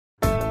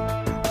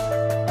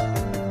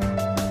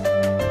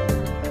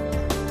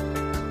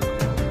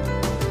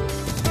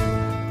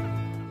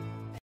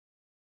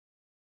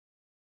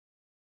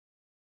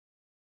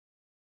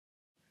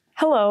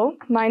Hello,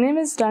 my name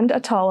is Dund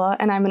Atala,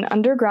 and I'm an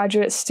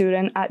undergraduate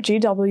student at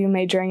GW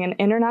majoring in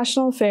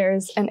International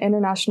Affairs and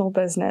International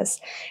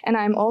Business, and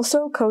I'm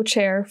also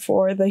co-chair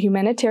for the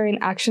Humanitarian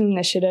Action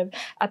Initiative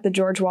at the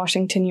George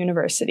Washington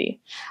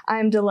University. I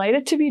am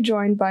delighted to be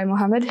joined by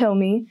Mohamed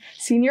Hilmi,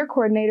 Senior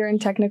Coordinator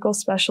and Technical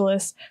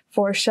Specialist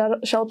for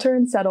Shelter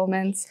and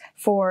Settlements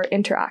for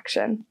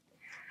Interaction,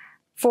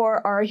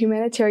 for our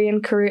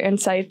Humanitarian Career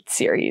Insights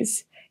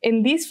series.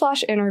 In these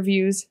flash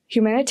interviews,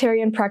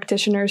 humanitarian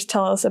practitioners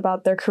tell us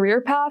about their career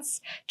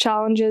paths,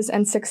 challenges,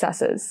 and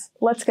successes.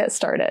 Let's get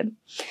started.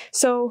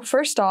 So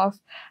first off,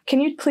 can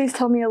you please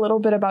tell me a little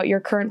bit about your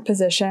current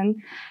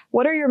position?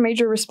 What are your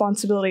major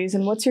responsibilities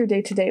and what's your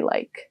day-to-day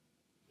like?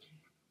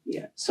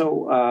 Yeah,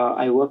 so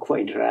I work for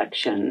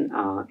Interaction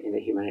in the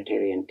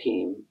humanitarian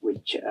team,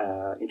 which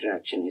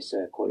Interaction is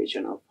a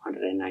coalition of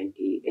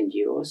 190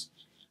 NGOs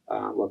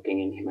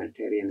working in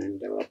humanitarian and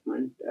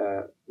development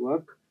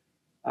work.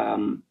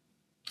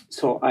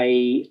 So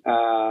I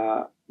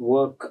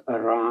work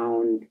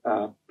around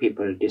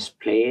people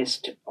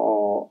displaced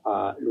or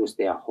lose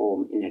their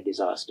home in a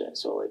disaster.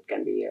 So it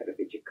can be a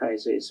refugee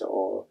crisis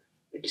or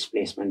a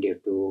displacement due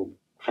to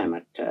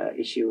climate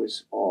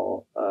issues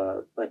or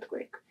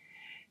earthquake.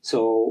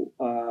 So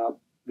I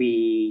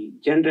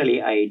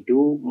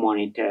do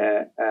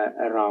monitor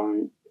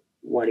around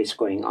what is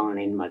going on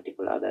in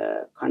multiple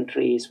other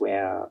countries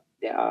where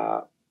there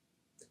are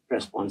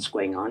response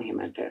going on,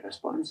 humanitarian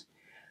response.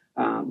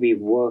 We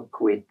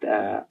work with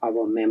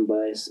our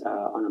members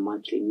on a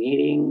monthly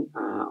meeting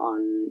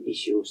on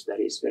issues that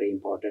is very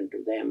important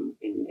to them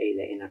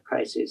either in a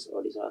crisis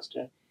or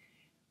disaster.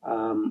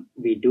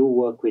 We do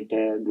work with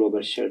the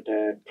Global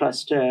Shelter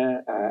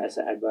Cluster as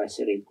an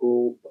advisory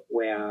group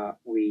where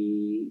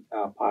we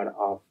are part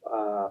of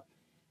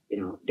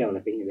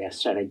developing their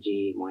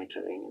strategy,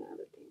 monitoring, and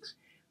other things.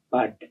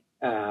 But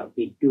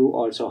we do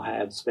also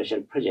have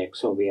special projects.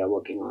 So we are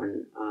working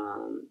on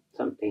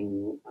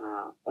something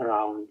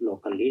around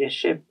local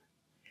leadership,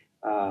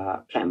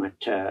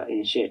 climate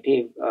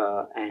initiative,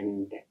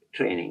 and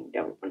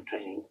development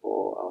training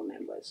for our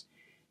members.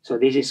 So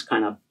this is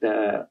kind of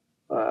the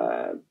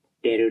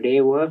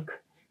day-to-day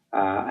work.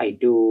 I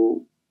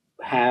do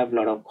have a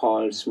lot of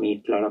calls,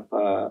 meet a lot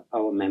of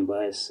our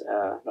members,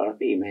 a lot of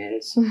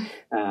emails.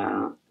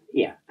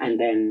 Yeah, and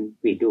then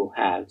we do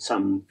have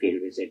some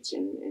field visits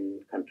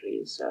in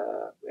countries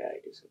where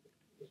it is.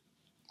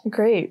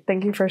 Great,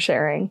 thank you for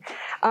sharing.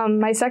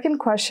 My second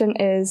question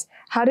is,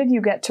 how did you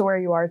get to where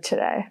you are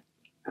today?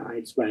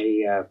 It's by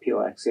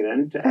pure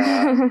accident.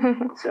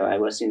 So I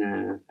was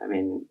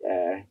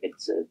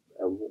it's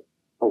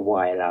a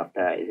while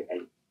after I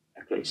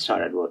actually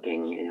started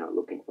working,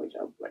 looking for a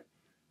job. But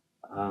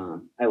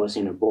I was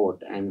in a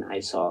boat and I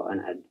saw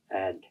an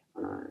ad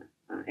on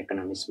an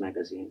economist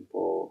magazine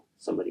for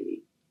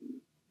somebody.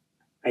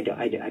 I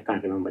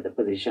can't remember the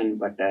position,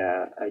 but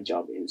a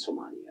job in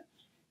Somalia.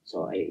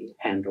 So I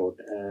hand wrote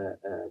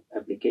an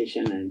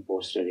application and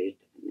posted it,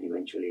 and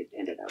eventually it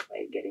ended up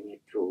by getting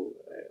it through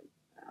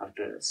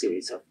after a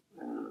series of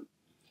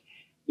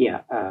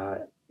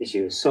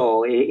issues.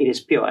 So it is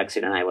pure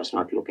accident. I was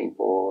not looking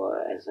for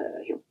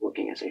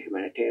working as a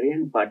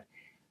humanitarian, but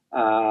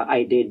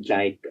I did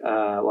like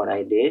what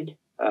I did.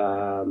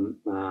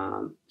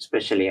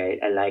 Especially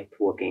I liked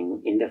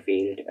working in the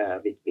field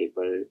with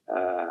people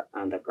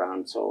on the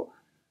ground. So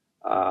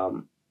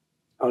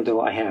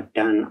although I have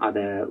done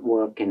other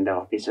work in the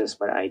offices,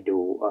 but I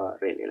do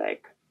really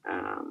like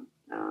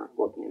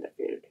working in the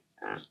field.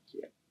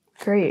 Yeah.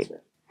 Great.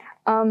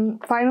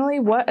 Finally,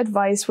 what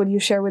advice would you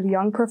share with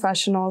young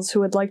professionals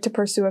who would like to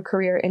pursue a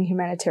career in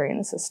humanitarian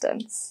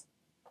assistance?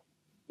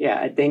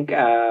 Yeah, I think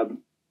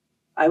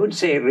I would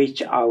say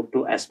reach out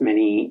to as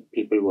many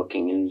people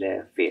working in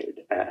the field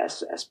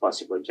as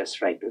possible.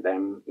 Just write to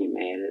them,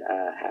 email,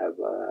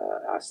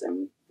 ask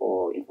them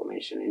for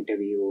information,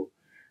 interview,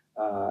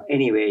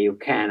 any way you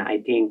can.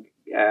 I think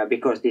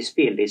because this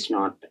field is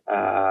not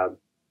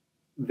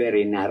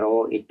very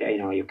narrow. You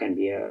can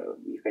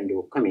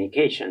do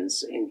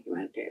communications in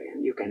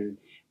humanitarian. You can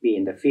be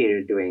in the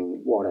field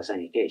doing water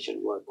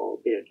sanitation work or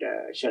build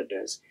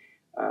shelters.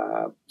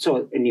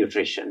 So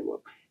nutrition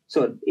work.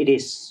 So it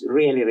is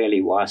really,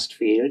 really vast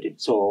field.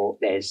 So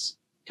there's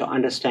to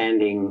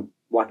understanding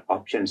what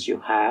options you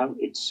have.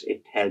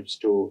 It helps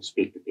to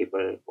speak to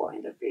people who are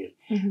in the field.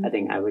 Mm-hmm. I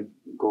think I would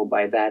go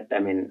by that. I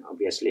mean,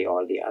 obviously,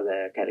 all the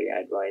other career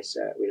advice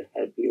will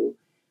help you,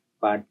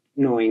 but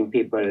knowing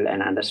people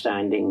and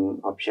understanding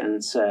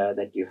options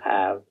that you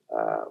have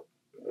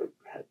will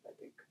help, I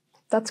think.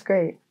 That's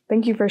great.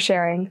 Thank you for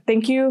sharing.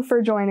 Thank you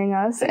for joining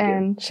us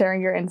and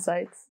sharing your insights.